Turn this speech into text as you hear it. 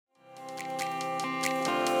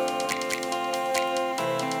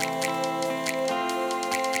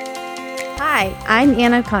Hi, I'm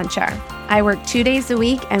Anna Conchar. I work 2 days a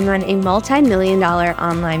week and run a multi-million-dollar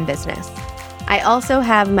online business. I also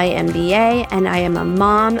have my MBA, and I am a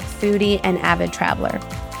mom, foodie, and avid traveler.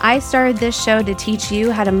 I started this show to teach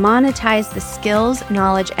you how to monetize the skills,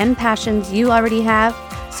 knowledge, and passions you already have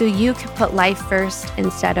so you can put life first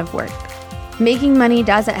instead of work. Making money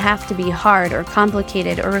doesn't have to be hard or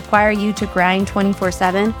complicated or require you to grind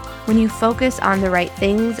 24/7 when you focus on the right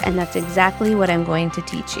things, and that's exactly what I'm going to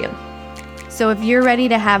teach you. So if you're ready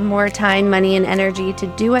to have more time, money, and energy to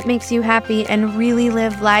do what makes you happy and really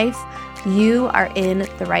live life, you are in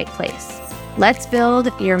the right place. Let's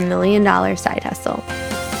build your $1 million side hustle.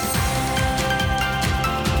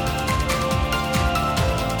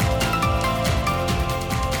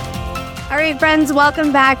 All right, friends,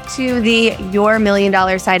 welcome back to the Your $1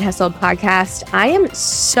 Million Side Hustle podcast. I am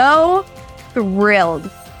so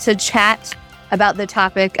thrilled to chat about the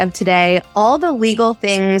topic of today, all the legal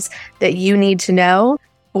things that you need to know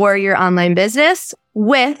for your online business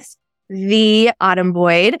with the Autumn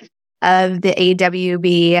Boyd of the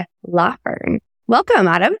AWB law firm. Welcome,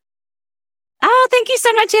 Autumn. Oh, thank you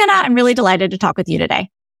so much, Anna. I'm really delighted to talk with you today.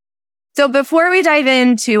 So before we dive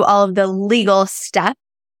into all of the legal stuff,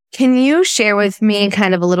 can you share with me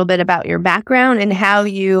kind of a little bit about your background and how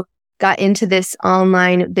you got into this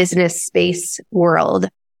online business space world?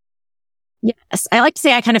 Yes, I like to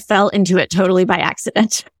say I kind of fell into it totally by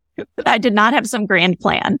accident. I did not have some grand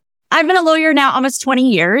plan. I've been a lawyer now almost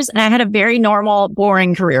 20 years, and I had a very normal,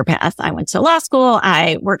 boring career path. I went to law school.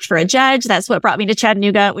 I worked for a judge. That's what brought me to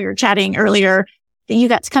Chattanooga. We were chatting earlier that you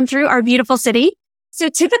got to come through our beautiful city. So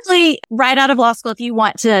typically, right out of law school, if you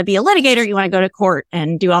want to be a litigator, you want to go to court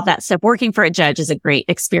and do all that stuff. Working for a judge is a great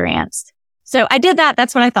experience. So I did that.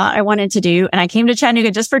 That's what I thought I wanted to do. And I came to Chattanooga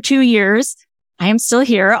just for 2 years. I am still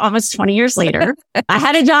here almost 20 years later. I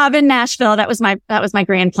had a job in Nashville. That was my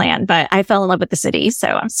grand plan, but I fell in love with the city. So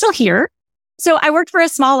I'm still here. So I worked for a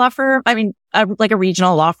small law firm. Like a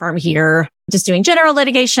regional law firm here, just doing general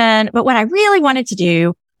litigation. But what I really wanted to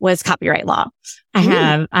do was copyright law.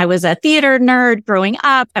 I was a theater nerd growing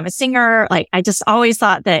up. I'm a singer. I just always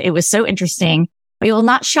thought that it was so interesting. It will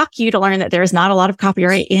not shock you to learn that there is not a lot of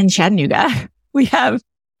copyright in Chattanooga. We have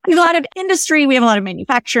a lot of industry. We have a lot of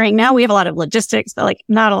manufacturing. Now we have a lot of logistics, but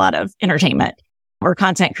not a lot of entertainment or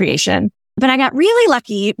content creation. But I got really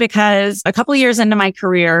lucky because a couple of years into my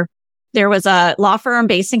career, there was a law firm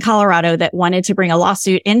based in Colorado that wanted to bring a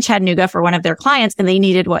lawsuit in Chattanooga for one of their clients, and they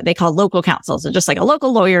needed what they call local counsel. So just like a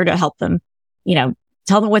local lawyer to help them,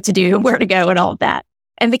 tell them what to do, where to go, and all of that.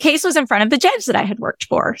 And the case was in front of the judge that I had worked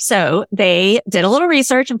for. So they did a little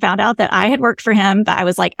research and found out that I had worked for him, but I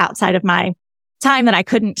was outside of my time that I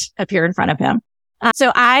couldn't appear in front of him.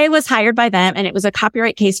 So I was hired by them, and it was a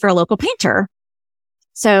copyright case for a local painter.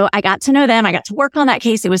 So I got to know them. I got to work on that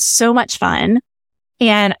case. It was so much fun.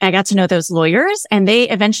 And I got to know those lawyers, and they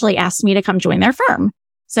eventually asked me to come join their firm.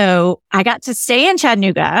 So I got to stay in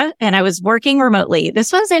Chattanooga, and I was working remotely.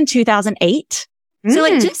 This was in 2008.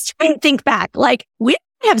 So just try and think back, we didn't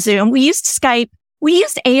have Zoom. We used Skype. We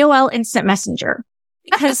used AOL Instant Messenger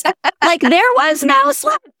because there was no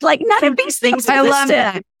Slack. None of these things existed. I love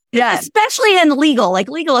that. Yeah. Especially in legal.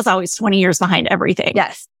 Legal is always 20 years behind everything.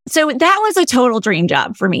 Yes. So that was a total dream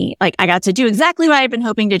job for me. I got to do exactly what I'd been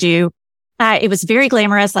hoping to do. It was very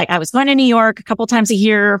glamorous. I was going to New York a couple times a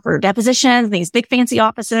year for depositions, these big fancy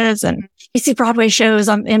offices, and you see Broadway shows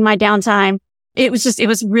in my downtime. It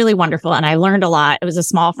was really wonderful. And I learned a lot. It was a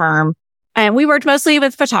small firm, and we worked mostly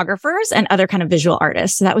with photographers and other kind of visual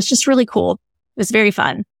artists. So that was just really cool. It was very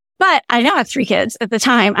fun. But I now have 3 kids. At the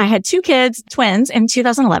time, I had 2 kids, twins, in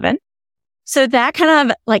 2011. So that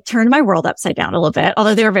kind of turned my world upside down a little bit,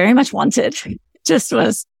 although they were very much wanted. It just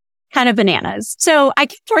was kind of bananas. So I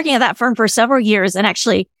kept working at that firm for several years, and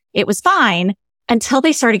actually it was fine until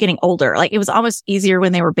they started getting older. It was almost easier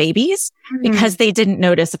when they were babies because they didn't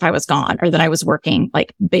notice if I was gone or that I was working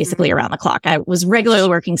basically around the clock. I was regularly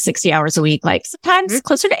working 60 hours a week, sometimes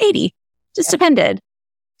closer to 80, just depended.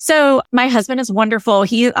 So my husband is wonderful.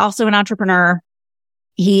 He is also an entrepreneur.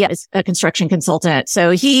 He is a construction consultant. So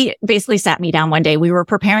he basically sat me down one day. We were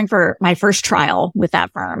preparing for my first trial with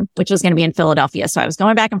that firm, which was going to be in Philadelphia. So I was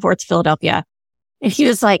going back and forth to Philadelphia. And he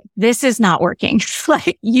was like, this is not working.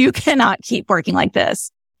 You cannot keep working like this.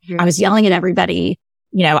 I was yelling at everybody.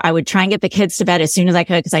 I would try and get the kids to bed as soon as I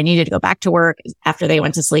could because I needed to go back to work after they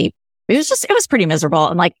went to sleep. It was pretty miserable.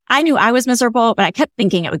 And I knew I was miserable, but I kept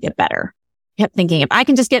thinking it would get better. Kept thinking if I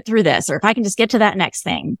can just get through this, or if I can just get to that next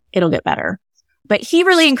thing, it'll get better. But he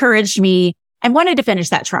really encouraged me and wanted to finish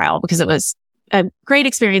that trial because it was a great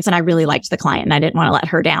experience and I really liked the client and I didn't want to let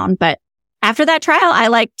her down. But after that trial,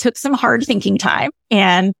 I took some hard thinking time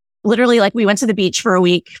and literally like we went to the beach for a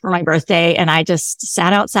week for my birthday and I just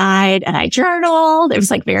sat outside and I journaled. It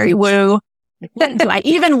was like very woo. Do I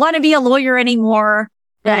even want to be a lawyer anymore?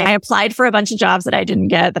 Right. I applied for a bunch of jobs that I didn't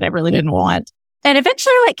get that I really didn't want. And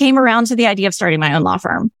eventually like came around to the idea of starting my own law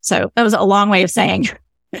firm. So that was a long way of saying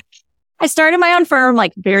I started my own firm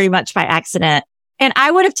like very much by accident. And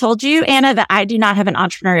I would have told you, Anna, that I do not have an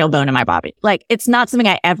entrepreneurial bone in my body. Like it's not something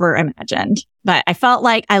I ever imagined, but I felt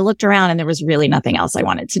like I looked around and there was really nothing else I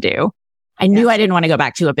wanted to do. I knew I didn't want to go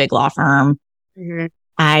back to a big law firm. Mm-hmm.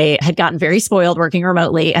 I had gotten very spoiled working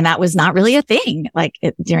remotely and that was not really a thing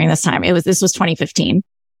during this time. This was 2015.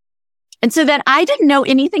 And so then I didn't know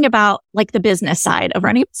anything about like the business side of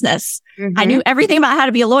running a business. Mm-hmm. I knew everything about how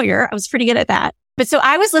to be a lawyer. I was pretty good at that. But so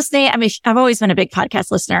I was listening. I mean, I've always been a big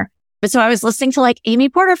podcast listener. But so I was listening to like Amy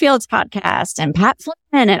Porterfield's podcast and Pat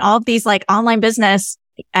Flynn and all of these like online business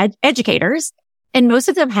educators. And most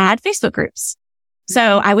of them had Facebook groups.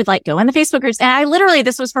 So I would like go in the Facebook groups and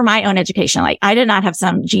this was for my own education. Like I did not have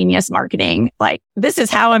some genius marketing. Like this is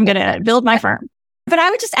how I'm going to build my firm. But I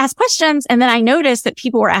would just ask questions. And then I noticed that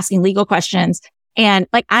people were asking legal questions. And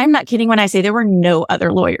like, I'm not kidding when I say there were no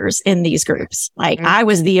other lawyers in these groups. Like I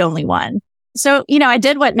was the only one. So, I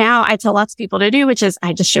did what now I tell lots of people to do, which is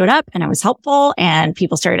I just showed up and I was helpful and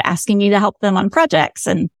people started asking me to help them on projects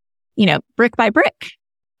and, brick by brick.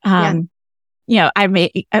 I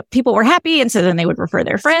made, people were happy. And so then they would refer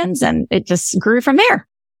their friends and it just grew from there.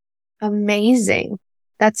 Amazing.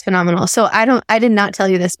 That's phenomenal. So I did not tell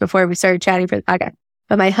you this before we started chatting for the podcast,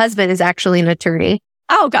 but my husband is actually an attorney.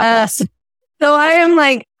 Oh, God bless. So I am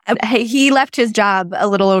like, he left his job a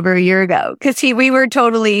little over a year ago because we were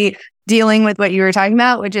totally dealing with what you were talking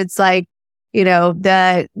about, which it's like,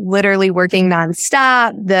 the literally working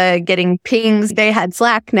nonstop, the getting pings. They had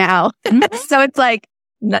Slack now. So it's like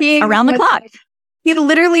around the clock. He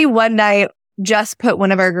literally one night just put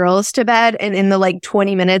one of our girls to bed. And in the like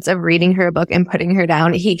 20 minutes of reading her a book and putting her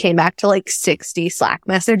down, he came back to like 60 Slack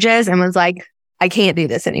messages and was like, I can't do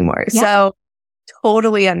this anymore. Yeah. So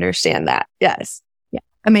totally understand that. Yes.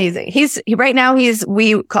 Amazing. Right now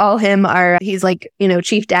we call him he's like,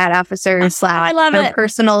 chief dad officer / I love it.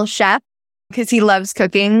 Personal chef because he loves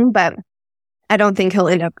cooking, but I don't think he'll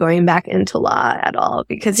end up going back into law at all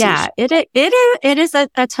because it is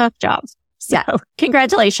a tough job. So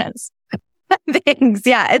congratulations. Thanks.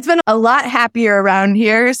 Yeah. It's been a lot happier around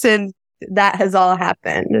here since that has all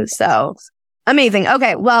happened. So amazing.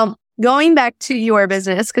 Okay. Well, going back to your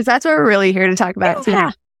business, because that's what we're really here to talk about today.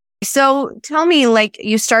 So tell me, like,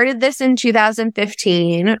 you started this in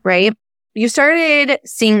 2015, right? You started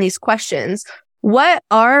seeing these questions. What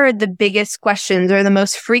are the biggest questions or the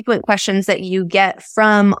most frequent questions that you get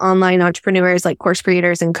from online entrepreneurs, like course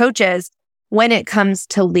creators and coaches, when it comes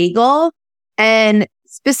to legal? And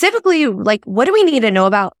specifically, like, what do we need to know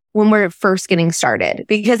about when we're first getting started?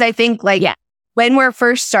 Because I think when we're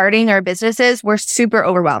first starting our businesses, we're super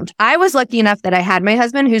overwhelmed. I was lucky enough that I had my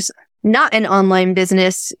husband who's not an online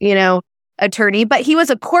business, attorney, but he was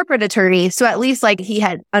a corporate attorney. So at least like he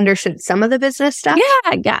had understood some of the business stuff.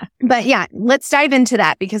 Yeah. But let's dive into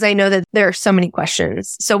that because I know that there are so many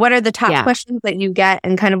questions. So what are the top questions that you get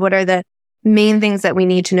and kind of what are the main things that we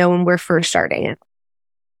need to know when we're first starting it?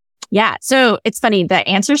 Yeah. So it's funny. The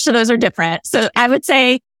answers to those are different. So I would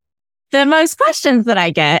say the most questions that I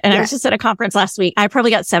get, and I was just at a conference last week, I probably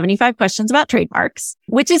got 75 questions about trademarks,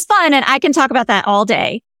 which is fun. And I can talk about that all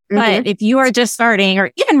day. But if you are just starting,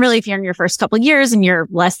 or even really if you're in your first couple of years and you're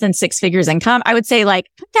less than 6 figures income, I would say like,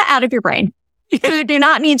 put that out of your brain. You do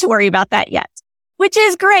not need to worry about that yet, which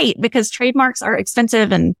is great because trademarks are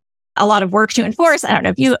expensive and a lot of work to enforce. I don't know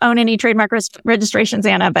if you own any trademark registrations,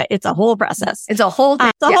 Anna, but it's a whole process. It's a whole thing.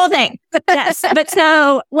 It's a whole thing. Yes. But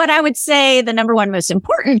so what I would say the number one most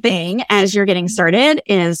important thing as you're getting started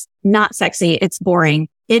is not sexy. It's boring.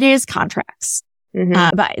 It is contracts.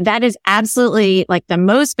 But that is absolutely like the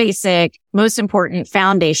most basic, most important,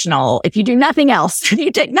 foundational. If you do nothing else, if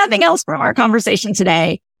you take nothing else from our conversation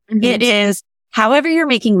today, it is however you're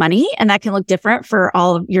making money. And that can look different for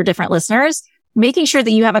all of your different listeners, making sure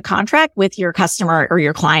that you have a contract with your customer or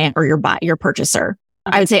your client or your purchaser.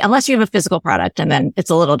 I would say unless you have a physical product and then it's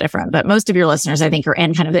a little different, but most of your listeners, I think are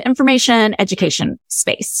in kind of the information education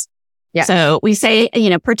space. Yeah. So we say,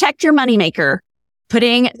 protect your moneymaker.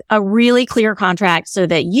 Putting a really clear contract so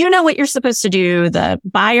that you know what you're supposed to do. The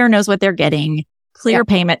buyer knows what they're getting, clear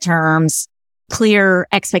payment terms, clear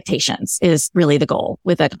expectations is really the goal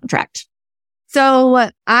with a contract. So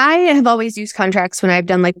I have always used contracts when I've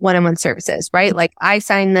done like one-on-one services, right? Like I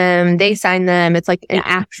sign them, they sign them. It's like an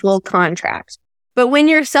actual contract. But when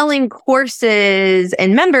you're selling courses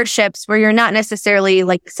and memberships where you're not necessarily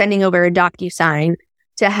like sending over a DocuSign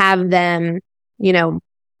to have them,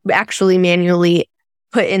 actually manually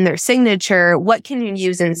put in their signature, what can you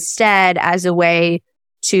use instead as a way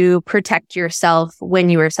to protect yourself when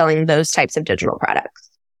you are selling those types of digital products?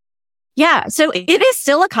 Yeah. So it is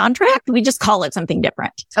still a contract. We just call it something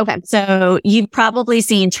different. Okay. So you've probably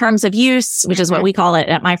seen terms of use, which is what we call it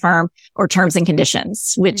at my firm, or terms and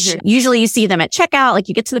conditions, which usually you see them at checkout. Like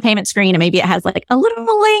you get to the payment screen and maybe it has like a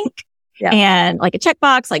little link and like a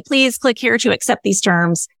checkbox, like please click here to accept these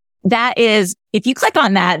terms. That is, if you click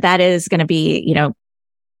on that, that is going to be,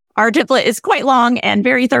 our template is quite long and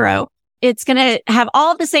very thorough. It's going to have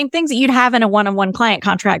all of the same things that you'd have in a one-on-one client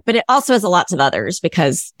contract, but it also has lots of others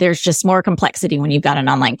because there's just more complexity when you've got an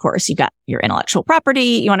online course. You've got your intellectual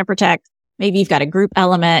property you want to protect. Maybe you've got a group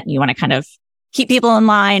element. You want to kind of keep people in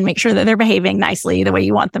line, make sure that they're behaving nicely the way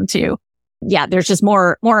you want them to. Yeah, there's just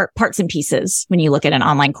more parts and pieces when you look at an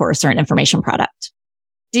online course or an information product.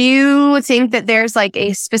 Do you think that there's like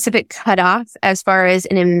a specific cutoff as far as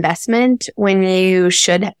an investment when you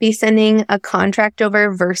should be sending a contract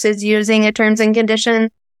over versus using a terms and condition?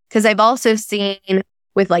 Because I've also seen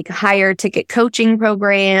with like higher ticket coaching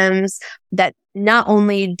programs that not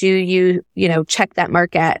only do you, check that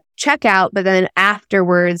mark at checkout, but then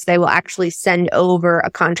afterwards they will actually send over a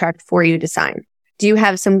contract for you to sign. Do you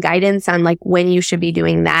have some guidance on like when you should be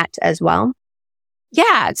doing that as well?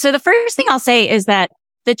 Yeah. So the first thing I'll say is that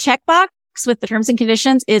the checkbox with the terms and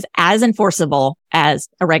conditions is as enforceable as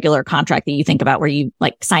a regular contract that you think about where you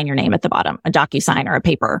like sign your name at the bottom, a DocuSign or a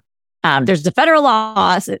paper. There's the federal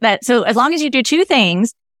laws so as long as you do two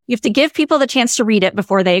things, you have to give people the chance to read it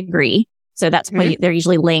before they agree. So that's why they're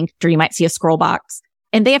usually linked, or you might see a scroll box,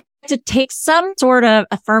 and they have to take some sort of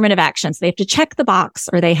affirmative actions. They have to check the box,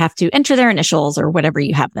 or they have to enter their initials or whatever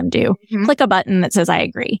you have them do. Click a button that says, I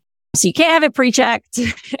agree. So you can't have it pre-checked,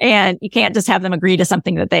 and you can't just have them agree to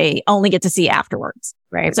something that they only get to see afterwards.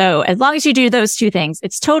 Right. So as long as you do those two things,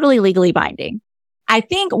 it's totally legally binding. I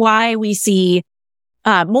think why we see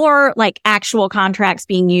more like actual contracts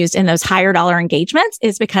being used in those higher dollar engagements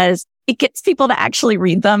is because it gets people to actually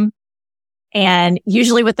read them. And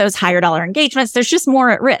usually with those higher dollar engagements, there's just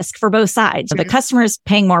more at risk for both sides. So the customer's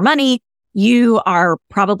paying more money. You are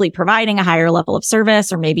probably providing a higher level of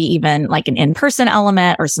service, or maybe even like an in-person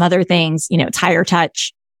element or some other things, it's higher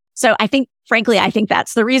touch. So I think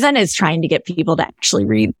that's the reason, is trying to get people to actually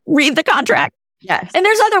read the contract. Yes. And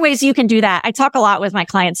there's other ways you can do that. I talk a lot with my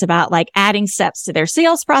clients about like adding steps to their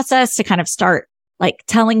sales process to kind of start like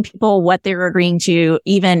telling people what they're agreeing to,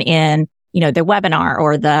 even in, the webinar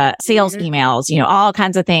or the sales emails, all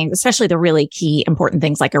kinds of things, especially the really key important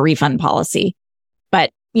things like a refund policy.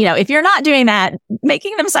 But if you're not doing that,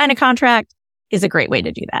 making them sign a contract is a great way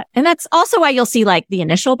to do that. And that's also why you'll see like the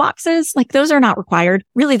initial boxes, like those are not required.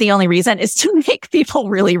 Really, the only reason is to make people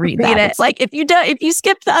really read that. It's like, if you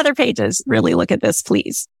skip the other pages, really look at this,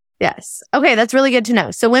 please. Yes. Okay. That's really good to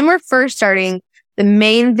know. So when we're first starting, the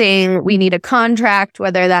main thing, we need a contract,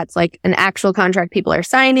 whether that's like an actual contract people are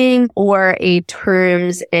signing or a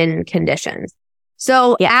terms and conditions.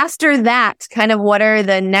 So after that, kind of what are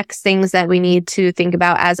the next things that we need to think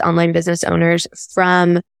about as online business owners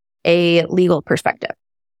from a legal perspective?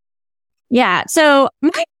 Yeah. So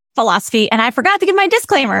my philosophy, and I forgot to give my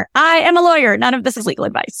disclaimer, I am a lawyer. None of this is legal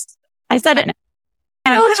advice. I said it.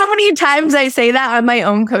 You know how many times I say that on my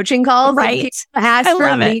own coaching calls? Right. Like, ask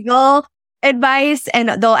for legal advice, and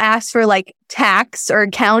they'll ask for like tax or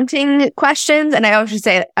accounting questions. And I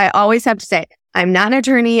always have to say, I'm not an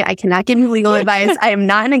attorney. I cannot give you legal advice. I am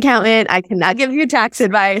not an accountant. I cannot give you tax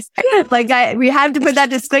advice. We have to put that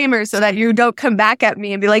disclaimer so that you don't come back at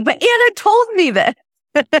me and be like, but Anna told me this.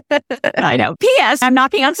 I know. P.S. I'm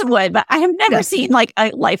knocking on some wood, but I have never seen like a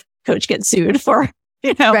life coach get sued for,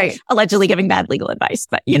 allegedly giving bad legal advice,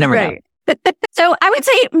 but you never know. So I would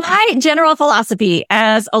say my general philosophy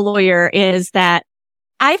as a lawyer is that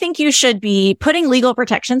I think you should be putting legal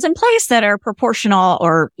protections in place that are proportional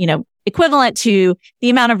or, equivalent to the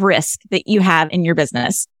amount of risk that you have in your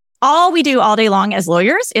business. All we do all day long as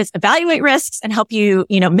lawyers is evaluate risks and help you,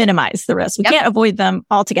 minimize the risk. We can't avoid them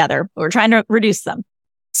altogether. We're trying to reduce them.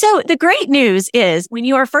 So the great news is when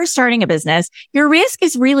you are first starting a business, your risk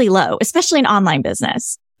is really low, especially in online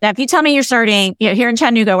business. Now, if you tell me you're starting, here in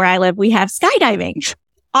Chattanooga where I live, we have skydiving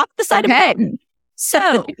off the side of a mountain.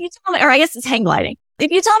 So if you tell me, or I guess it's hang gliding. If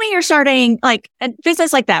you tell me you're starting like a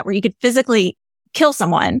business like that where you could physically kill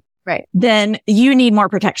someone, then you need more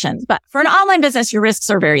protections. But for an online business, your risks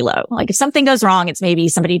are very low. Like if something goes wrong, it's maybe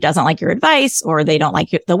somebody doesn't like your advice or they don't like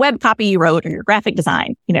the web copy you wrote or your graphic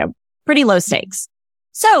design, pretty low stakes.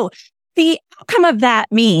 So the outcome of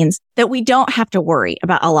that means that we don't have to worry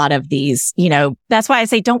about a lot of these, that's why I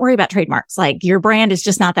say don't worry about trademarks. Like your brand is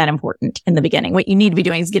just not that important in the beginning. What you need to be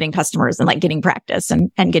doing is getting customers and like getting practice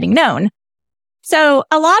and getting known. So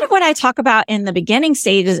a lot of what I talk about in the beginning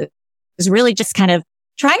stages is really just kind of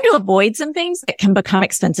trying to avoid some things that can become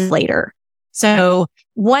expensive later. So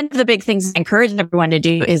one of the big things I encourage everyone to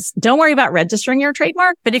do is don't worry about registering your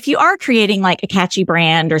trademark. But if you are creating like a catchy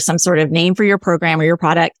brand or some sort of name for your program or your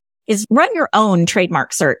product, is run your own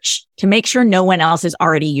trademark search to make sure no one else is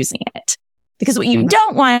already using it. Because what you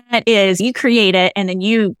don't want is you create it and then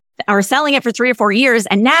you are selling it for 3 or 4 years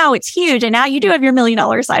and now it's huge and now you do have your $1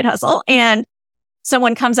 million side hustle and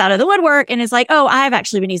someone comes out of the woodwork and is like, oh, I've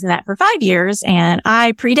actually been using that for 5 years and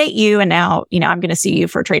I predate you and now, I'm going to sue you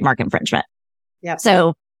for trademark infringement. Yeah.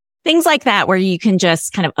 So things like that where you can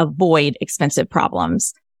just kind of avoid expensive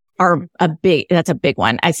problems are that's a big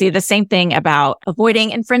one. I see the same thing about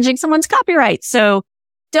avoiding infringing someone's copyright. So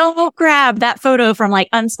don't grab that photo from like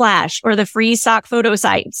Unsplash or the free stock photo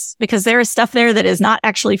sites because there is stuff there that is not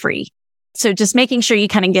actually free. So just making sure you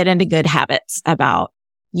kind of get into good habits about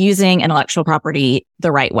using intellectual property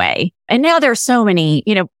the right way. And now there's so many,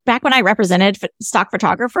 back when I represented stock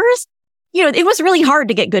photographers, it was really hard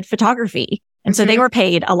to get good photography. And so they were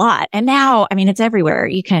paid a lot. And now, it's everywhere.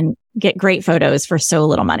 You can get great photos for so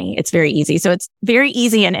little money. It's very easy. So it's very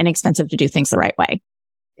easy and inexpensive to do things the right way.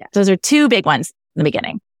 Yeah. Those are 2 big ones in the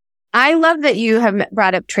beginning. I love that you have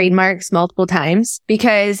brought up trademarks multiple times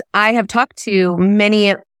because I have talked to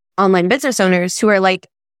many online business owners who are like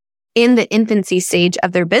in the infancy stage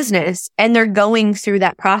of their business and they're going through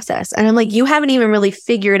that process. And I'm like, you haven't even really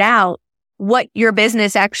figured out what your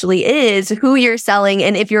business actually is, who you're selling,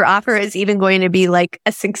 and if your offer is even going to be like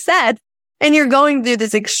a success. And you're going through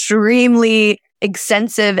this extremely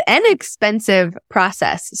extensive and expensive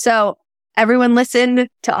process. So everyone listen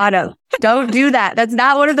to Otto. Don't do that. That's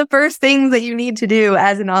not one of the first things that you need to do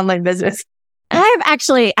as an online business. I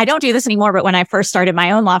don't do this anymore, but when I first started my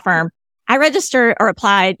own law firm, I registered or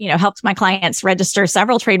applied, helped my clients register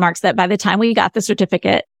several trademarks that by the time we got the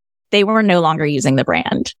certificate, they were no longer using the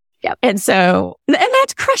brand. Yep. And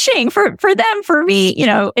that's crushing for them, for me,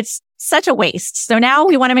 it's such a waste. So now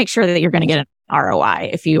we want to make sure that you're going to get an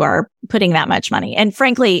ROI if you are putting that much money. And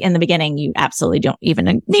frankly, in the beginning, you absolutely don't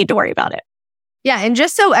even need to worry about it. Yeah. And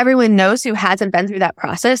just so everyone knows who hasn't been through that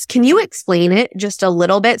process, can you explain it just a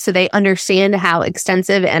little bit so they understand how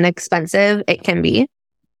extensive and expensive it can be?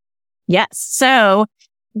 Yes. So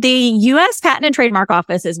the U.S. Patent and Trademark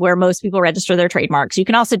Office is where most people register their trademarks. You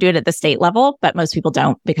can also do it at the state level, but most people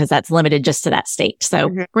don't because that's limited just to that state. So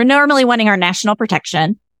we're normally wanting our national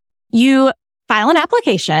protection. You file an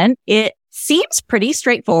application. It seems pretty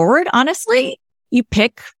straightforward, honestly. You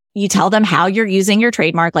tell them how you're using your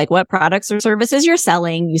trademark, like what products or services you're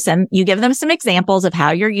selling. You give them some examples of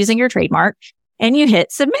how you're using your trademark and you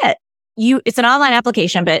hit submit. It's an online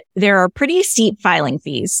application, but there are pretty steep filing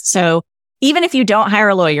fees. So even if you don't hire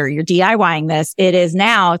a lawyer, you're DIYing this, it is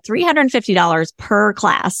now $350 per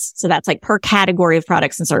class. So that's like per category of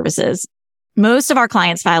products and services. Most of our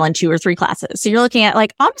clients file in 2 or 3 classes. So you're looking at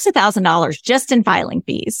like almost $1,000 just in filing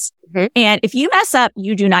fees. And if you mess up,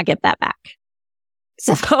 you do not get that back.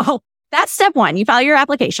 So that's step 1. You file your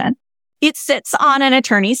application. It sits on an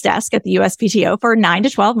attorney's desk at the USPTO for 9 to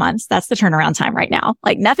 12 months. That's the turnaround time right now.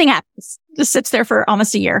 Like nothing happens. Just sits there for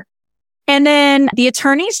almost a year. And then the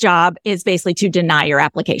attorney's job is basically to deny your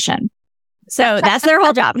application. So that's their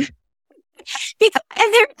whole job. And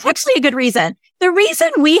there's actually a good reason. The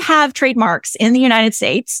reason we have trademarks in the United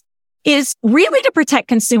States is really to protect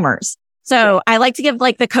consumers. So I like to give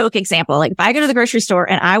like the Coke example. Like if I go to the grocery store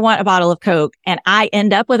and I want a bottle of Coke and I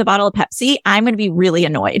end up with a bottle of Pepsi, I'm going to be really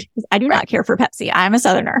annoyed. I do not care for Pepsi. I'm a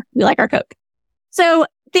Southerner. We like our Coke. So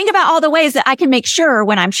think about all the ways that I can make sure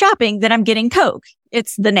when I'm shopping that I'm getting Coke.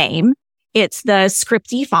 It's the name. It's the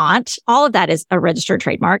scripty font. All of that is a registered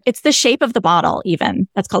trademark. It's the shape of the bottle even.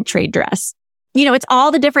 That's called trade dress. It's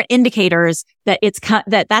all the different indicators that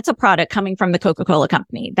that's a product coming from the Coca-Cola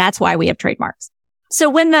company. That's why we have trademarks. So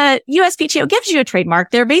when the USPTO gives you a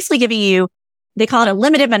trademark, they're basically giving you, they call it a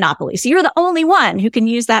limited monopoly. So you're the only one who can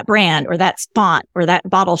use that brand or that font or that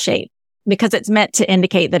bottle shape because it's meant to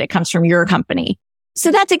indicate that it comes from your company. So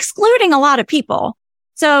that's excluding a lot of people.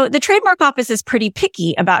 So the trademark office is pretty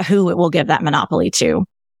picky about who it will give that monopoly to.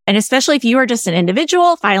 And especially if you are just an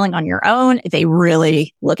individual filing on your own, they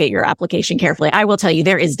really look at your application carefully. I will tell you,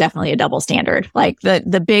 there is definitely a double standard. Like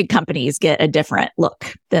the big companies get a different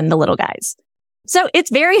look than the little guys. So it's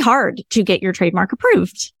very hard to get your trademark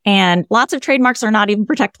approved. And lots of trademarks are not even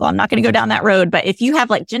protectable. I'm not going to go down that road. But if you have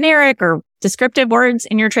like generic or descriptive words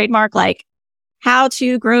in your trademark, like how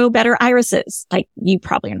to grow better irises. Like you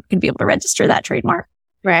probably aren't going to be able to register that trademark.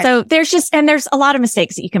 Right. So there's a lot of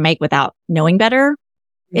mistakes that you can make without knowing better.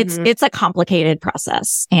 It's a complicated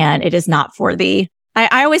process, and it is not for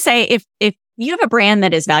I always say if you have a brand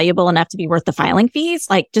that is valuable enough to be worth the filing fees,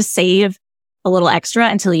 like just save a little extra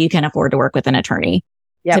until you can afford to work with an attorney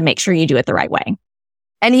to make sure you do it the right way.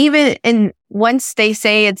 And once they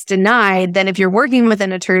say it's denied, then if you're working with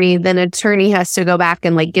an attorney, then an attorney has to go back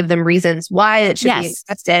and like give them reasons why it should be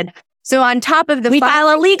accepted. So on top of we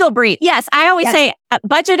file a legal brief. Yes. I always say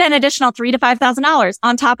budget an additional $3,000 to $5,000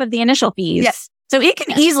 on top of the initial fees. Yes. So it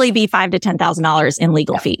can easily be $5,000 to $10,000 in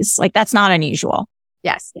legal fees. Like that's not unusual.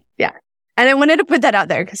 Yes. Yeah. And I wanted to put that out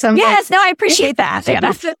there because I'm I appreciate that.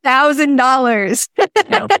 That's $1,000.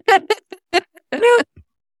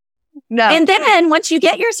 No. And then once you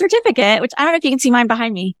get your certificate, which I don't know if you can see mine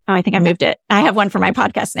behind me. Oh, I think I moved it. I have one for my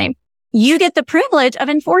podcast name. You get the privilege of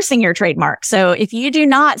enforcing your trademark. So if you do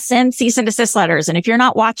not send cease and desist letters, and if you're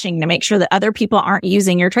not watching to make sure that other people aren't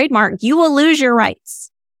using your trademark, you will lose your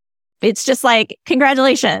rights. It's just like,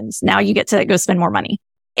 congratulations. Now you get to go spend more money.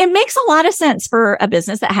 It makes a lot of sense for a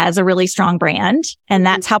business that has a really strong brand, and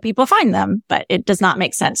that's how people find them. But it does not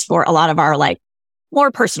make sense for a lot of our like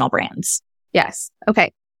more personal brands. Yes.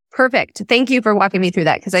 Okay. Perfect. Thank you for walking me through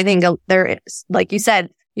that. Cause I think there is, like you said,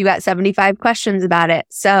 you got 75 questions about it.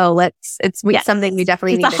 So it's something we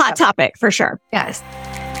definitely need to It's a hot topic for sure. Yes.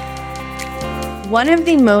 One of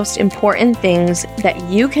the most important things that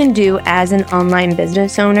you can do as an online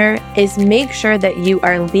business owner is make sure that you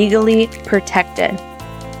are legally protected.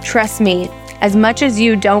 Trust me, as much as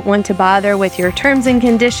you don't want to bother with your terms and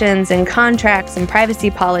conditions and contracts and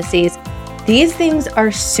privacy policies, these things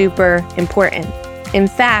are super important. In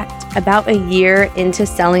fact, about a year into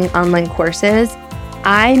selling online courses,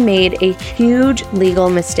 I made a huge legal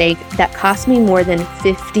mistake that cost me more than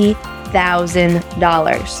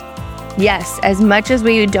 $50,000. Yes, as much as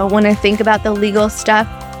we don't want to think about the legal stuff,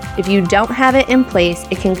 if you don't have it in place,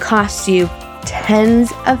 it can cost you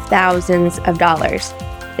tens of thousands of dollars.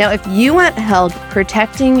 Now, if you want help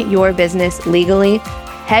protecting your business legally,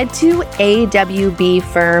 head to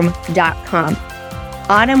awbfirm.com.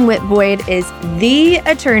 Autumn Witt is the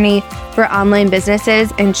attorney for online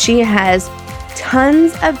businesses, and she has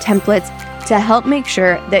tons of templates to help make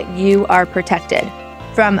sure that you are protected.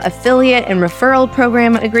 From affiliate and referral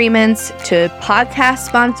program agreements to podcast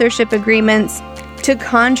sponsorship agreements to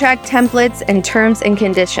contract templates and terms and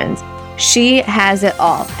conditions. She has it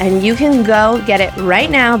all, and you can go get it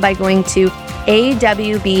right now by going to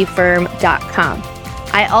awbfirm.com.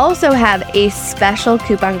 I also have a special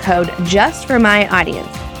coupon code just for my audience.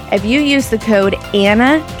 If you use the code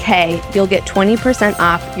ANNAK, you'll get 20%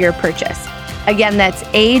 off your purchase. Again, that's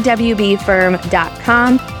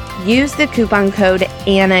awbfirm.com. Use the coupon code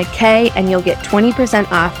ANNAK and you'll get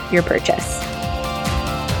 20% off your purchase.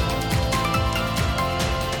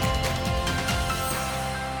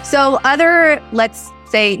 So other, let's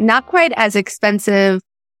say, not quite as expensive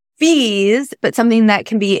fees, but something that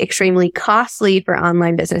can be extremely costly for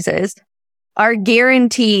online businesses are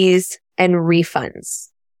guarantees and refunds.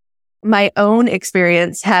 My own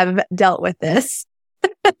experience have dealt with this.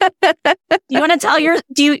 You want to tell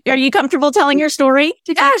are you comfortable telling your story?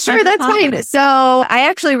 Yeah, sure. That's fine. So I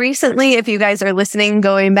actually recently, if you guys are listening,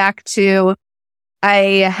 going back to,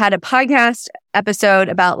 I had a podcast episode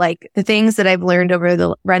about like the things that I've learned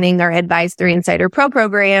over running our Advise 3 Insider Pro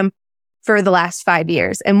program for the last 5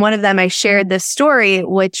 years. And one of them, I shared this story,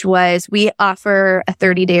 which was we offer a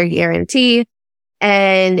 30-day guarantee.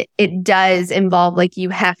 And it does involve like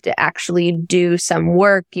you have to actually do some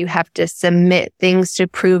work. You have to submit things to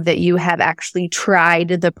prove that you have actually tried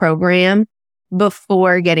the program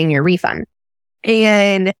before getting your refund.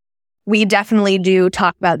 And we definitely do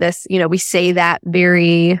talk about this. You know, we say that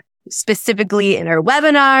very specifically in our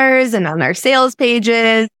webinars and on our sales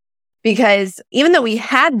pages, because even though we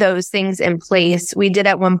had those things in place, we did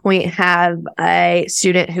at one point have a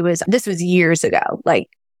student this was years ago, like,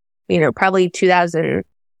 you know, probably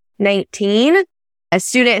 2019, a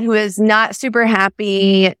student who was not super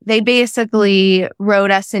happy. They basically wrote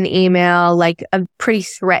us an email, like a pretty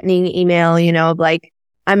threatening email, you know, of like,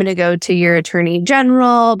 I'm going to go to your attorney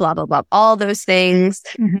general, blah, blah, blah, all those things.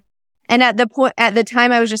 Mm-hmm. And at the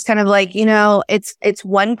time, I was just kind of like, you know, it's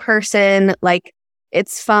one person, like,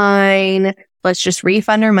 it's fine. Let's just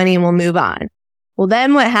refund our money and we'll move on. Well,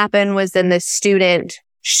 then what happened was then the student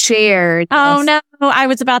shared. Oh, no. I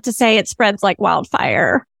was about to say it spreads like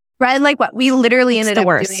wildfire. Right? Like what? We literally ended up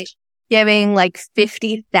giving like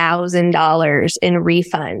 $50,000 in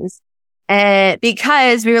refunds. And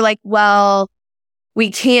because we were like, well,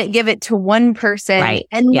 we can't give it to one person. Right.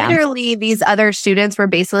 And literally these other students were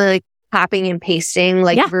basically like copying and pasting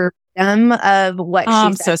like verbatim of what she said.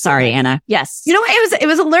 I'm so sorry, Anna. Yes. You know what? It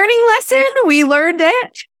was a learning lesson. We learned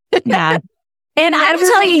it. Yeah. And I will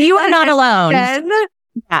tell you, you are not alone.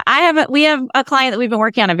 Yeah, we have a client that we've been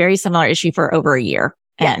working on a very similar issue for over a year.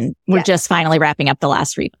 And we're just finally wrapping up the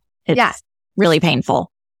last week. It's really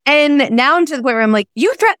painful. And now I'm to the point where I'm like,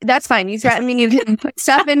 that's fine. You threaten me. You can put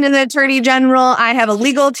stuff into the attorney general. I have a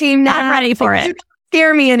legal team now. I'm ready for it. You don't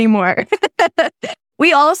scare me anymore.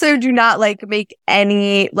 We also do not like make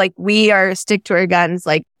any, like we are stick to our guns.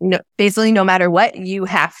 Like basically no matter what, you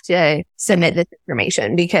have to submit this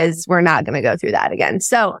information because we're not going to go through that again.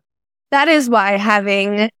 So that is why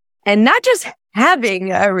having, and not just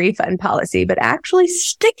having a refund policy, but actually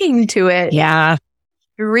sticking to it. Yeah.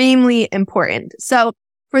 Extremely important. So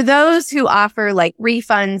for those who offer like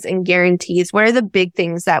refunds and guarantees, what are the big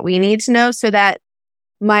things that we need to know so that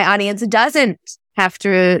my audience doesn't have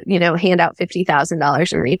to, hand out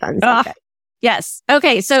 $50,000 in refunds? Okay. Yes.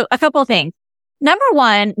 Okay. So a couple of things. Number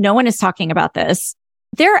one, no one is talking about this.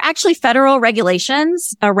 There are actually federal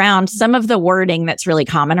regulations around some of the wording that's really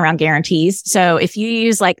common around guarantees. So if you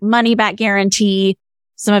use like money back guarantee,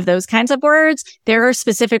 some of those kinds of words, there are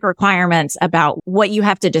specific requirements about what you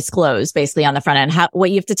have to disclose basically on the front end,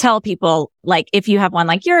 what you have to tell people. Like if you have one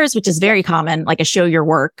like yours, which is very common, like a show your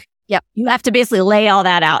work. Yep. You have to basically lay all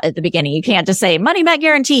that out at the beginning. You can't just say money back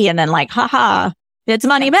guarantee and then like, it's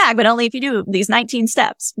money back, but only if you do these 19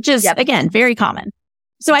 steps, which is again, very common.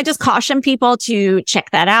 So I just caution people to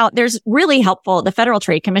check that out. There's really helpful. The Federal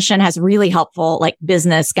Trade Commission has really helpful like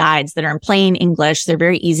business guides that are in plain English. They're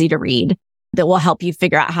very easy to read that will help you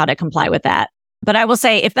figure out how to comply with that. But I will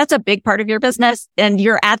say if that's a big part of your business and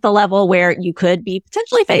you're at the level where you could be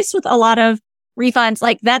potentially faced with a lot of refunds,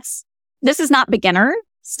 like this is not beginner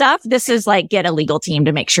stuff. This is like get a legal team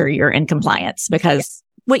to make sure you're in compliance because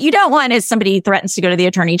what you don't want is somebody threatens to go to the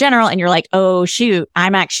attorney general and you're like, oh shoot,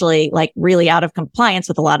 I'm actually like really out of compliance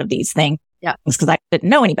with a lot of these things. Yeah. Because I didn't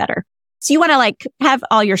know any better. So you want to like have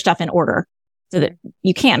all your stuff in order so that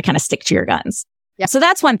you can kind of stick to your guns. Yeah. So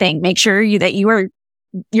that's one thing. Make sure that your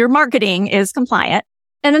marketing is compliant.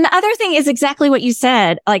 And then the other thing is exactly what you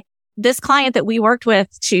said. Like this client that we worked with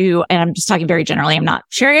and I'm just talking very generally, I'm not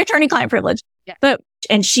sharing attorney-client privilege,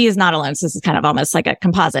 and she is not alone. So this is kind of almost like a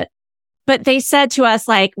composite. But they said to us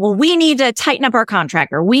like, well, we need to tighten up our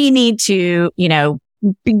contract or we need to,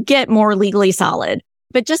 get more legally solid.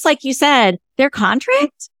 But just like you said, their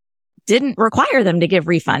contract didn't require them to give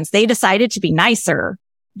refunds. They decided to be nicer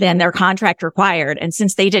than their contract required. And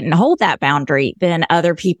since they didn't hold that boundary, then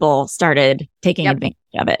other people started taking advantage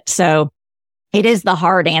of it. So it is the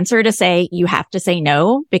hard answer to say you have to say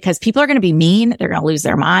no because people are going to be mean. They're going to lose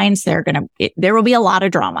their minds. There will be a lot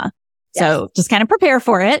of drama. Yes. So just kind of prepare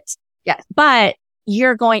for it. Yes. But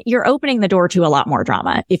you're opening the door to a lot more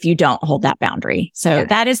drama if you don't hold that boundary. So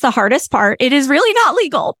that is the hardest part. It is really not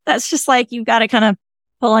legal. That's just like, you've got to kind of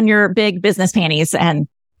pull on your big business panties and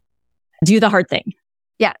do the hard thing.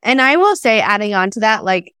 Yeah. And I will say, adding on to that,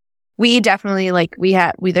 like we definitely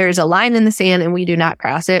there's a line in the sand and we do not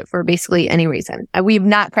cross it for basically any reason. We've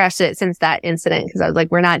not crossed it since that incident because I was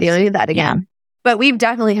like, we're not dealing with that again. Yeah. But we've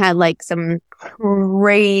definitely had like some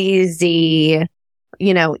crazy,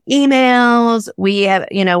 emails. We have,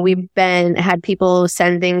 had people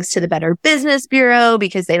send things to the Better Business Bureau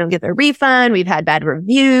because they don't get their refund. We've had bad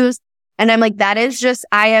reviews. And I'm like,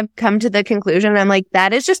 I have come to the conclusion. I'm like,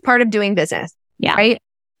 that is just part of doing business. Yeah. Right.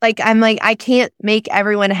 Like, I'm like, I can't make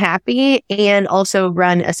everyone happy and also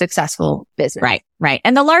run a successful business. Right. Right.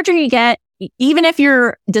 And the larger you get, even if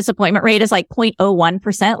your disappointment rate is like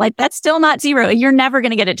 0.01%, like that's still not zero. You're never going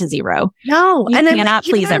to get it to zero. No. You cannot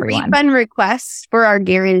please everyone. Refund requests for our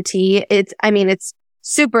guarantee, it's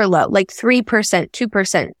super low, like 3%,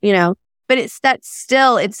 2%, but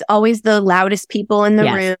it's always the loudest people in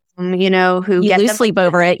the room, who you lose sleep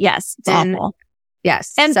over it. Yes. It's awful.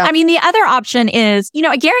 Yes. And the other option is,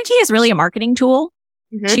 a guarantee is really a marketing tool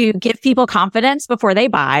to give people confidence before they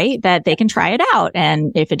buy that they can try it out.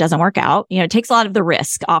 And if it doesn't work out, it takes a lot of the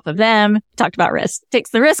risk off of them. Talked about risk,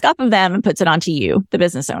 takes the risk off of them and puts it onto you, the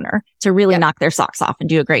business owner, to really knock their socks off and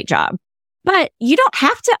do a great job. But you don't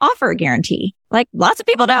have to offer a guarantee. Like lots of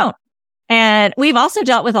people don't. And we've also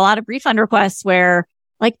dealt with a lot of refund requests where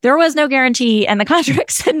like there was no guarantee and the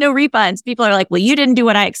contract said no refunds. People are like, well, you didn't do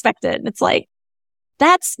what I expected. And it's like,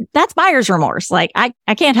 that's buyer's remorse. Like I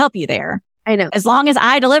can't help you there. I know. As long as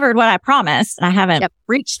I delivered what I promised and I haven't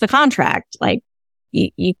breached the contract, like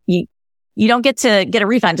you don't get to get a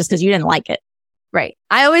refund just because you didn't like it. Right.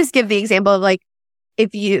 I always give the example of like,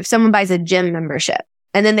 if someone buys a gym membership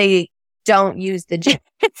and then they don't use the gym.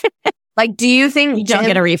 Like, do you think you don't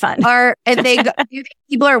get a refund? Do you think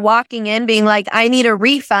people are walking in being like, I need a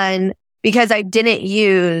refund because I didn't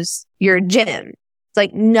use your gym? It's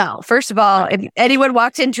like, no. First of all, if anyone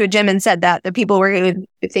walked into a gym and said that, the people were going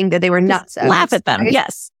to think that they were nuts. Laugh at them. Right?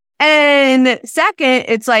 Yes. And second,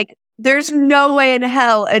 it's like, there's no way in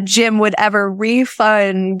hell a gym would ever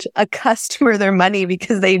refund a customer their money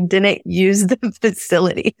because they didn't use the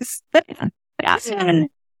facilities. Yeah.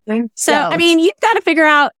 So, I mean, you've got to figure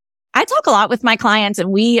out, I talk a lot with my clients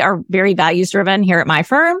and we are very values driven here at my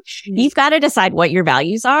firm. You've got to decide what your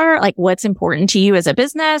values are, like what's important to you as a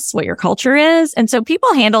business, what your culture is. And so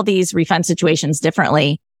people handle these refund situations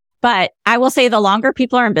differently. But I will say the longer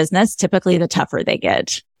people are in business, typically the tougher they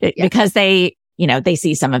get because they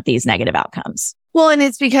see some of these negative outcomes. Well, and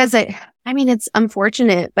it's because it's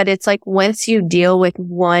unfortunate, but it's like once you deal with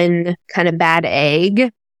one kind of bad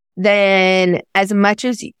egg, then as much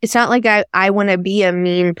as it's not like I want to be a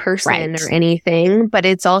mean person or anything, but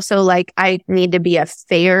it's also like I need to be a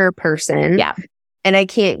fair person. Yeah. And I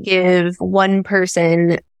can't give one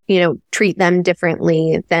person, treat them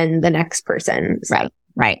differently than the next person. So,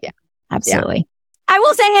 Right. Yeah. Absolutely. Yeah. I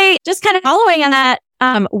will say, just kind of following on that,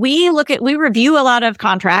 we review a lot of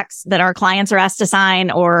contracts that our clients are asked to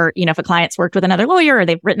sign, or, if a client's worked with another lawyer or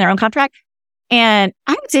they've written their own contract. And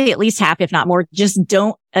I would say at least half, if not more, just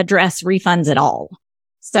don't address refunds at all.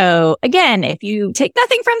 So again, if you take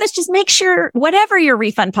nothing from this, just make sure whatever your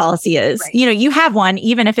refund policy is, you have one,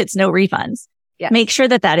 even if it's no refunds, make sure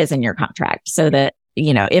that is in your contract so that,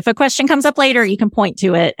 if a question comes up later, you can point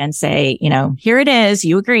to it and say, here it is,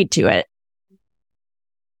 you agreed to it.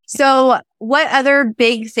 So what other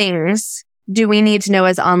big things do we need to know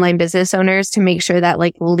as online business owners to make sure that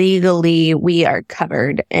like legally we are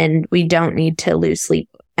covered and we don't need to lose sleep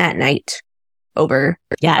at night over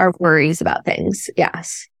our worries about things?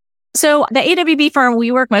 Yes. So the AWB firm,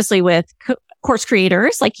 we work mostly with course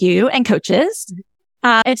creators like you and coaches.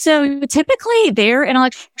 And so typically their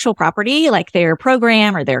intellectual property, like their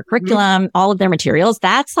program or their curriculum, all of their materials,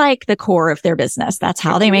 that's like the core of their business. That's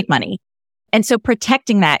how they make money. And so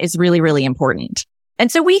protecting that is really, really important.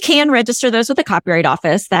 And so we can register those with the Copyright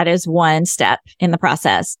Office. That is one step in the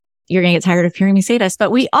process. You're going to get tired of hearing me say this,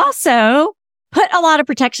 but we also put a lot of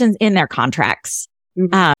protections in their contracts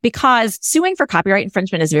because suing for copyright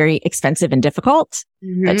infringement is very expensive and difficult,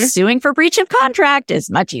 but suing for breach of contract is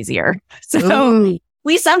much easier. So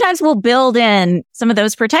we sometimes will build in some of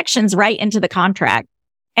those protections right into the contract.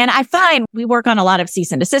 And I find we work on a lot of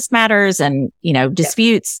cease and desist matters and,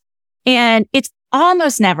 disputes, and it's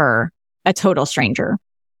almost never a total stranger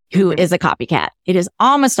who is a copycat. It is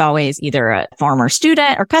almost always either a former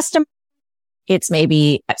student or customer. It's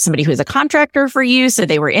maybe somebody who's a contractor for you. So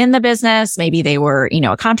they were in the business. Maybe they were,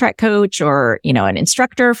 a contract coach or, an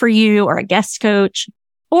instructor for you or a guest coach.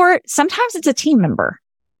 Or sometimes it's a team member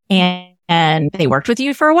and they worked with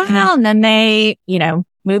you for a while and then they,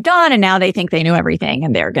 moved on and now they think they knew everything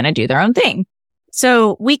and they're going to do their own thing.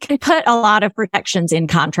 So we can put a lot of protections in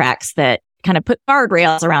contracts that kind of put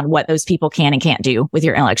guardrails around what those people can and can't do with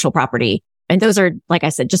your intellectual property. And those are, like I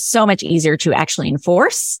said, just so much easier to actually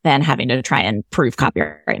enforce than having to try and prove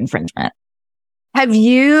copyright infringement. Have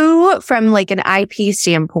you, from like an IP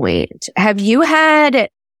standpoint, have you had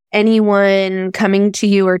anyone coming to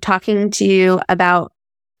you or talking to you about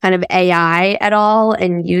kind of AI at all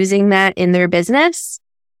and using that in their business?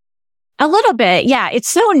 A little bit. Yeah. It's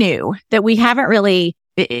so new that we haven't really,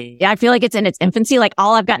 I feel like it's in its infancy. Like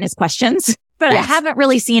all I've gotten is questions, but I haven't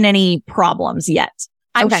really seen any problems yet.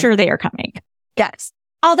 I'm sure they are coming. Yes.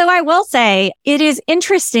 Although I will say it is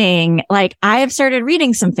interesting. Like I have started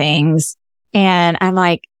reading some things and I'm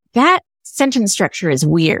like, that sentence structure is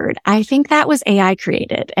weird. I think that was AI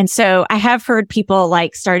created. And so I have heard people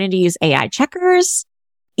like starting to use AI checkers,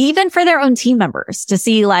 even for their own team members to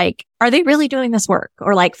see like, are they really doing this work?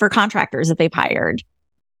 Or like for contractors that they've hired.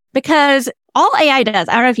 Because all AI does,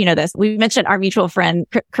 I don't know if you know this, we mentioned our mutual friend,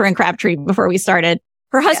 Corinne Crabtree, before we started.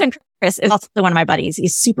 Her husband, Chris, is also one of my buddies.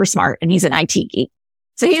 He's super smart and he's an IT geek.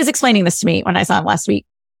 So he was explaining this to me when I saw him last week.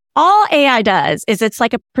 All AI does is it's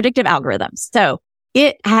like a predictive algorithm. So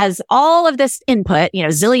it has all of this input,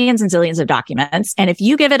 zillions and zillions of documents. And if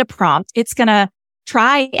you give it a prompt, it's going to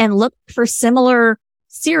try and look for similar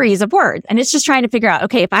series of words. And it's just trying to figure out,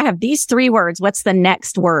 okay, if I have these 3 words, what's the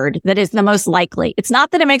next word that is the most likely? It's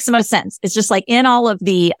not that it makes the most sense. It's just like in all of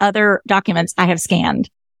the other documents I have scanned,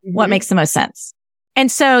 what makes the most sense?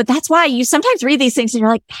 And so that's why you sometimes read these things and you're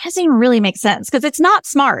like, that doesn't even really make sense because it's not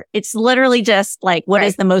smart. It's literally just like, what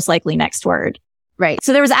is the most likely next word? Right.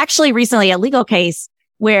 So there was actually recently a legal case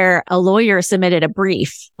where a lawyer submitted a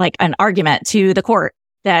brief, like an argument to the court.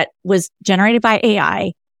 that was generated by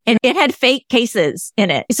AI, and it had fake cases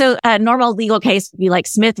in it. So a normal legal case would be like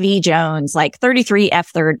Smith v. Jones, like 33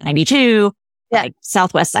 F 3rd 92, like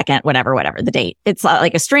Southwest 2nd, whatever the date. It's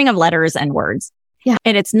like a string of letters and words. Yeah.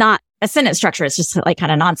 And it's not a sentence structure. It's just like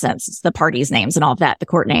kind of nonsense. It's the parties' names and all of that, the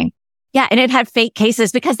court name. Yeah. And it had fake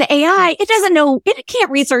cases because the AI, it doesn't know, it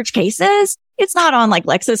can't research cases. It's not on like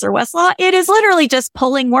Lexis or Westlaw. It is literally just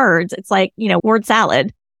pulling words. It's like, word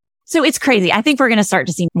salad. So it's crazy. I think we're going to start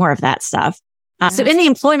to see more of that stuff. So in the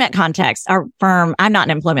employment context, our firm, I'm not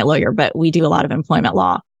an employment lawyer, but we do a lot of employment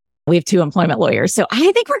law. We have 2 employment lawyers. So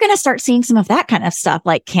I think we're going to start seeing some of that kind of stuff.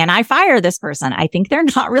 Like, can I fire this person? I think they're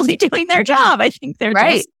not really doing their job. I think they're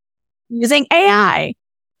just using AI.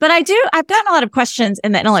 But I've gotten a lot of questions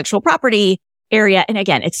in the intellectual property area. And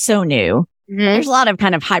again, it's so new. There's a lot of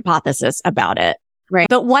kind of hypothesis about it. Right.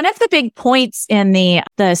 But one of the big points in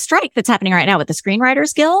the strike that's happening right now with the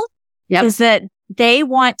Screenwriters Guild is that they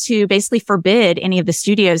want to basically forbid any of the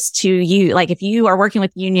studios to use, like if you are working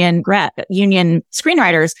with union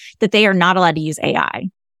screenwriters, that they are not allowed to use AI.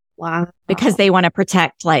 Wow. Because they want to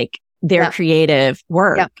protect like their creative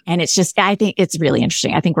work. And it's just, I think it's really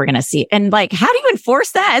interesting. I think we're going to see. And like, how do you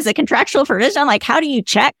enforce that as a contractual provision? Like, how do you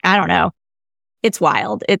check? I don't know. It's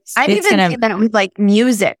wild. I've even seen that with like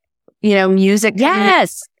music, music.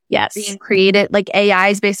 Yes. Being created, like AI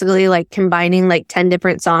is basically like combining like 10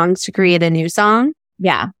 different songs to create a new song.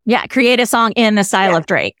 Yeah. Create a song in the style of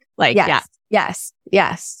Drake. Like, Yes.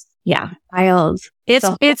 Yeah. Wild.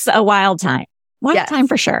 It's a wild time. Wild time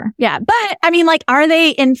for sure. Yeah. But I mean, like, are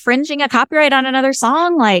they infringing a copyright on another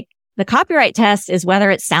song? Like the copyright test is whether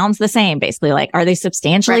it sounds the same, basically. Like, are they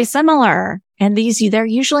substantially similar? And they're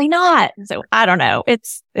usually not. So I don't know.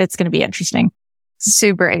 It's going to be interesting.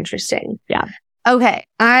 Super interesting. Yeah. Okay.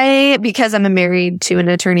 Because I'm married to an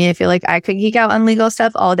attorney, I feel like I could geek out on legal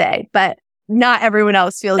stuff all day, but not everyone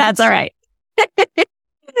else feels that's all right.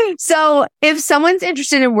 So if someone's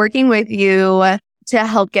interested in working with you to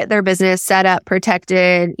help get their business set up,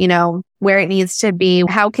 protected, where it needs to be,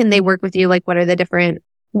 how can they work with you? Like, what are the different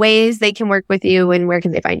ways they can work with you and where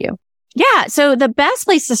can they find you? Yeah. So the best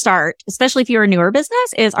place to start, especially if you're a newer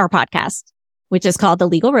business, is our podcast, which is called the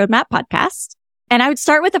Legal Roadmap Podcast. And I would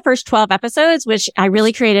start with the first 12 episodes, which I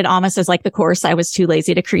really created almost as like the course I was too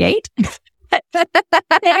lazy to create.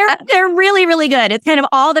 They're really, really good. It's kind of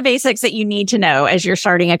all the basics that you need to know as you're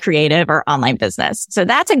starting a creative or online business. So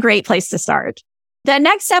that's a great place to start. The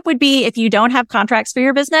next step would be if you don't have contracts for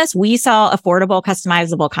your business, we sell affordable,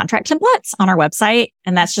 customizable contract templates on our website.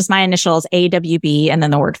 And that's just my initials, AWB, and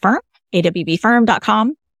then the word firm,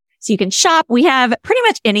 awbfirm.com. So you can shop. We have pretty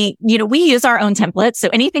much we use our own templates. So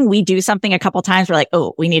anything we do something a couple times, we're like,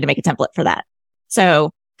 oh, we need to make a template for that.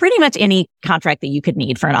 So pretty much any contract that you could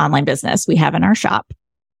need for an online business, we have in our shop.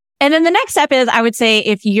 And then the next step is, I would say,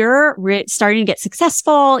 if you're starting to get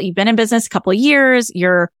successful, you've been in business a couple of years,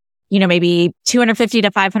 you're, maybe 250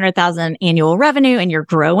 to 500,000 annual revenue and you're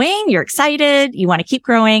growing, you're excited, you want to keep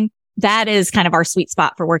growing. That is kind of our sweet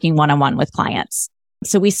spot for working one-on-one with clients.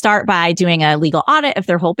 So we start by doing a legal audit of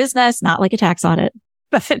their whole business, not like a tax audit,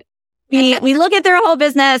 but we look at their whole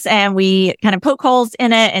business and we kind of poke holes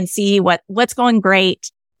in it and see what's going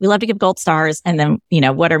great. We love to give gold stars. And then,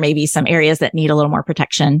 what are maybe some areas that need a little more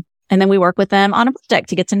protection. And then we work with them on a project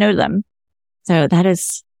to get to know them. So that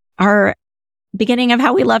is our beginning of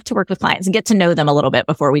how we love to work with clients and get to know them a little bit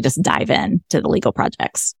before we just dive in to the legal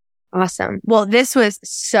projects. Awesome. Well, this was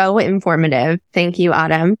so informative. Thank you,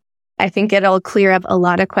 Autumn. I think it'll clear up a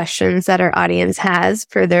lot of questions that our audience has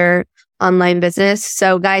for their online business.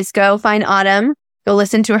 So guys, go find Autumn, go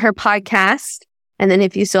listen to her podcast. And then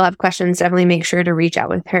if you still have questions, definitely make sure to reach out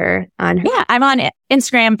with her on her. Yeah, I'm on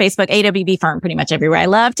Instagram, Facebook, AWB Firm, pretty much everywhere. I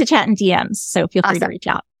love to chat in DMs. So feel free to reach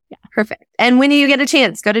out. Yeah, perfect. And when you get a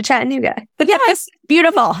chance, go to Chattanooga. Yes,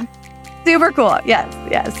 beautiful. Super cool.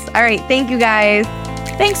 Yes. All right. Thank you guys.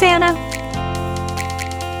 Thanks, Anna.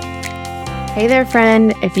 Hey there,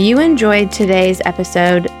 friend. If you enjoyed today's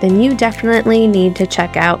episode, then you definitely need to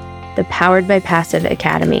check out the Powered by Passive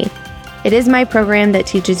Academy. It is my program that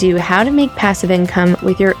teaches you how to make passive income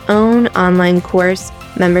with your own online course,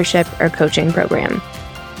 membership, or coaching program.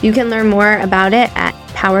 You can learn more about it at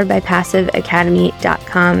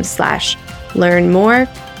poweredbypassiveacademy.com/learn more.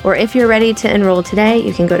 Or if you're ready to enroll today,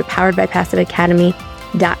 you can go to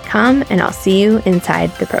poweredbypassiveacademy.com and I'll see you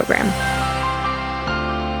inside the program.